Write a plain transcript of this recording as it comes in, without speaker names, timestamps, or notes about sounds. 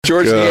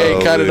George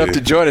Niang, kind enough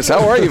to join us.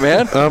 How are you,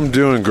 man? I'm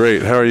doing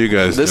great. How are you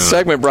guys doing? This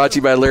segment brought to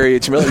you by Larry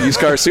H. Miller Used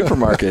Car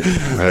Supermarket.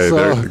 Hey,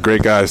 they're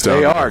great guys down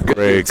there. They are. Good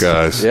great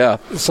guys. Yeah.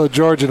 So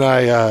George and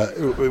I,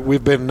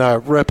 we've been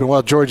repping.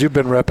 Well, George, you've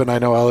been repping, I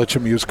know,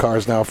 LHM Used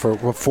Cars now for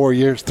 4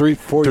 years? 3 years?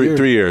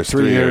 3 years.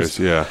 3 years,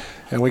 yeah.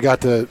 And we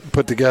got to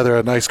put together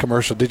a nice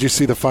commercial. Did you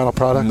see the final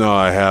product? No,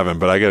 I haven't,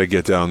 but I got to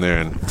get down there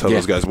and tell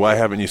those guys, why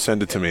haven't you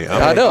sent it to me?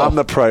 I know. I'm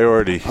the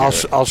priority here.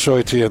 I'll show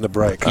it to you in the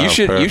break. You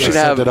should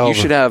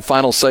have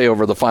final say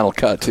over the final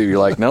cut too. You're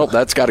like, nope,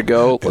 that's got to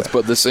go. Let's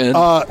put this in.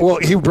 Well,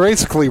 he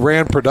basically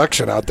ran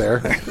production out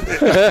there.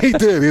 He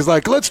did. He's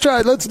like, let's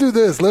do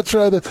this. Let's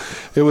try this.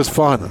 It was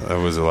fun.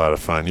 It was a lot of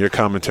fun. Your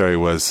commentary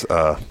was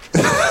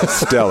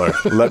stellar.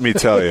 Let me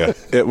tell you,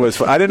 it was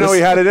fun. I didn't know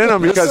he had it in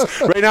him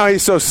because right now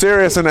he's so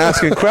serious and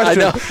asking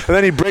questions, and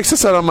then he breaks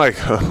us out. I'm like,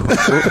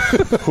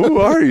 who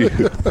are you?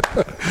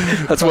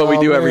 That's what we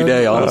do every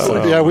day,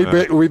 honestly. Yeah,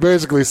 we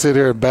basically sit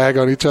here and bag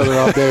on each other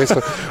all day.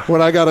 So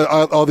when I got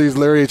all these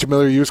Larry H.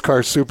 Miller Used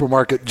Car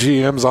Supermarket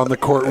GMs on the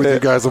court with you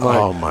guys, I'm like,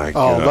 oh my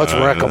God, let's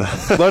wreck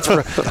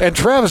them. And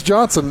Travis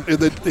Johnson,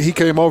 he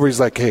came over. He's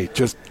like, hey,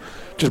 just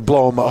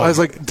blow them up. I was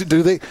like,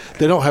 do they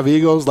don't have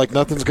egos? Like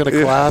nothing's going to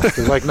collapse?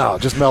 He's like, no,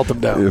 just melt them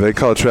down. Yeah, they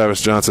call Travis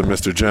Johnson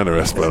Mr.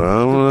 Generous, but I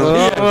don't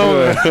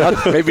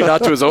know. Maybe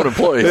not to his own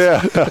employees.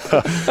 Yeah.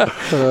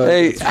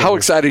 Hey, how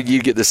excited did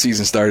you get this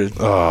season started?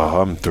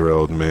 Oh, I'm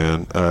thrilled,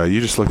 man. You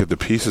just look at the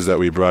pieces that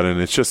we brought in.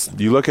 It's just,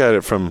 you look at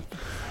it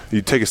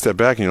you take a step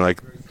back and you're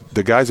like,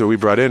 the guys that we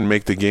brought in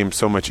make the game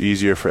so much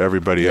easier for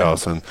everybody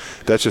else, and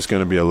that's just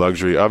going to be a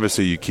luxury.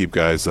 Obviously, you keep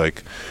guys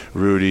like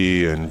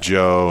Rudy and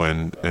Joe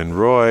and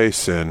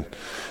Royce and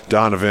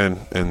Donovan,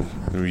 and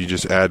you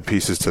just add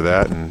pieces to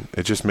that, and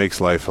it just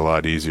makes life a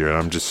lot easier. And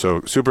I'm just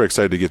so super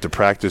excited to get to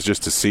practice,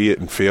 just to see it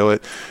and feel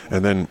it,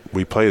 and then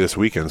we play this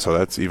weekend, so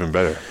that's even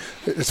better.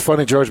 It's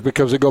funny, George,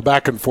 because we go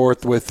back and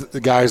forth with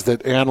the guys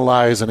that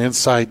analyze and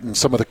insight and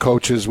some of the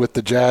coaches with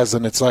the Jazz,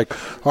 and it's like,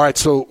 all right,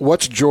 so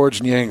what's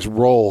George Niang's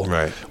role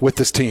with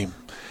this team?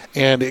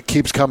 And it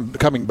keeps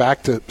coming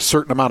back to a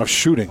certain amount of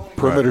shooting,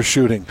 perimeter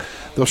shooting.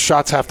 Those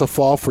shots have to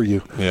fall for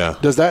you. Yeah.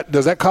 Does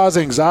that cause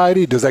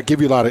anxiety? Does that give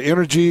you a lot of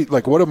energy?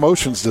 Like, what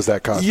emotions does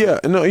that cause? Yeah.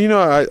 No,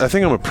 I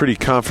think I'm a pretty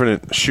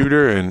confident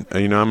shooter, and,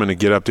 I'm going to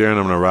get up there and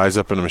I'm going to rise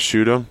up and I'm going to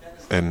shoot them.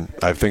 And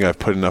I think I've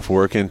put enough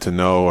work in to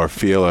know or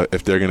feel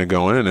if they're going to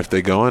go in. And if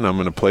they go in, I'm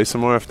going to play some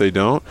more. If they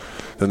don't,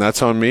 then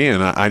that's on me,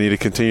 and I need to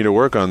continue to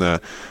work on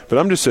that. But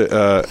I'm just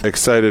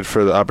excited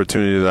for the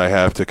opportunity that I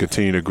have to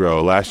continue to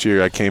grow. Last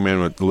year I came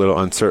in with a little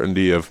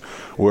uncertainty of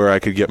where I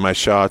could get my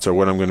shots or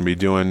what I'm going to be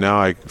doing. Now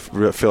I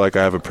feel like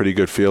I have a pretty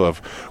good feel of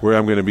where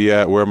I'm going to be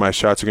at, where my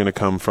shots are going to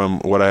come from,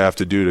 what I have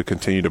to do to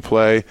continue to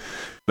play.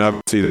 And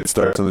obviously, it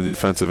starts on the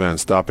defensive end,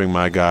 stopping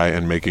my guy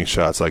and making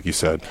shots, like you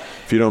said.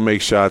 If you don't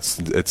make shots,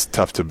 it's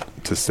tough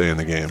to stay in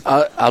the game.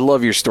 I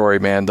love your story,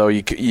 man, though.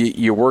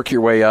 You work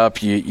your way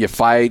up, you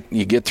fight,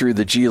 you get through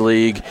the G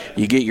League,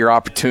 you get your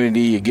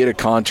opportunity, you get a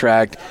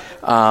contract,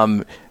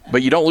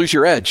 but you don't lose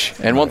your edge.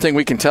 And one thing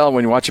we can tell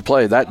when you watch you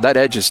play, that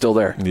edge is still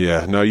there.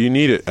 Yeah, no, you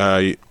need it.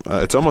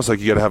 It's almost like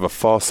you got to have a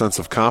false sense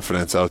of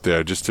confidence out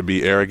there just to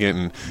be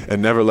arrogant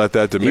and never let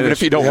that diminish. Even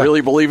if you don't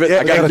really believe it,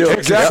 I got to do it.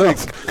 Exactly,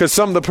 because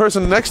the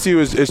person next to you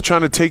is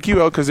trying to take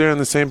you out because they're in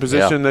the same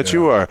position that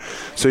you are.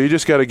 So you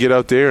just got to get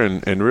out there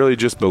and really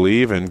just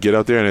believe and get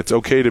out there. And it's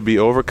okay to be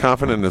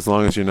overconfident as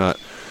long as you're not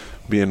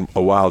being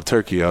a wild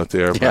turkey out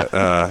there.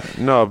 Yeah.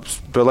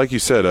 But like you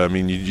said, I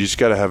mean, you just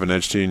got to have an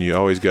edge to you, and you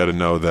always got to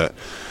know that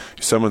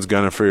someone's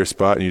gunning for your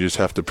spot, and you just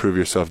have to prove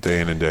yourself day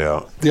in and day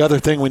out. The other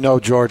thing we know,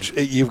 George,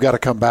 you've got to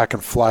come back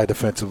and fly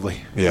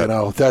defensively.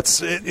 Yeah.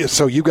 That's it.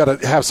 So you've got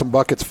to have some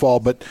buckets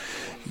fall, but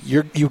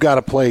you've got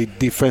to play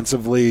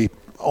defensively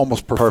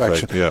almost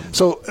perfection. Perfect, yeah.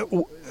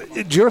 So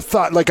your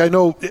thought, like I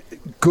know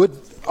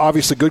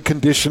obviously good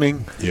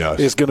conditioning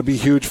is going to be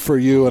huge for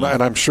you,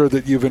 and I'm sure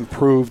that you've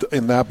improved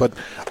in that, but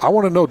I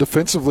want to know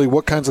defensively,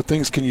 what kinds of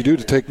things can you do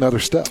to take another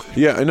step?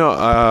 Yeah, I know.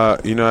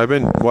 I've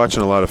been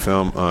watching a lot of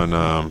film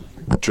on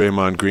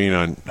Draymond Green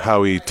on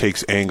how he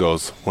takes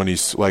angles when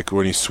he's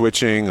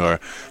switching, or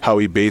how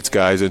he baits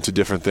guys into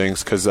different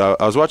things. Because I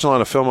was watching a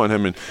lot of film on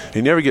him, and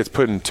he never gets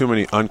put in too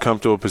many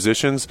uncomfortable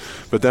positions.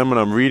 But then when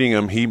I'm reading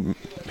him,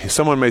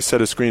 someone may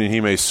set a screen and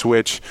he may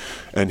switch,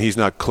 and he's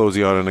not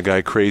closing out on a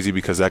guy crazy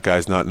because that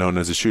guy's not known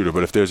as a shooter.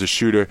 But if there's a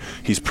shooter,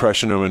 he's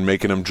pressuring him and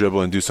making him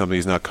dribble and do something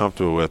he's not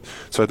comfortable with.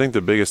 So I think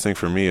the biggest thing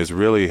for me is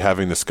really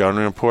having the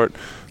scouting report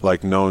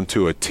known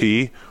to a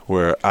T,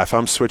 where if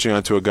I'm switching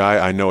onto a guy,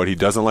 I know what he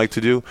doesn't like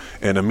to do,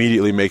 and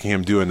immediately making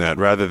him doing that,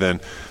 rather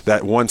than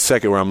that 1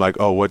 second where I'm like,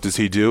 oh, what does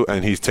he do?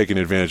 And he's taking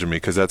advantage of me,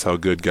 because that's how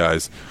good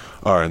guys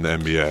are in the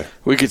NBA.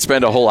 We could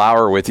spend a whole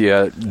hour with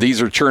you.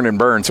 These are churn and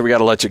burn, so we got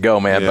to let you go,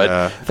 man.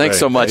 Yeah, but thanks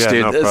so much,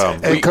 dude. No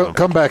problem. Hey,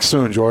 come back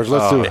soon, George.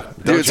 Let's do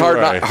it. Dude, it's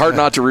hard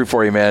not to root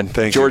for you, man.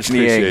 Thank George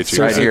you. Niang, Appreciate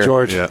you. right here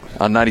George.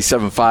 on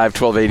 97.5,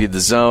 1280 The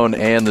Zone,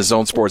 and the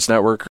Zone Sports Network.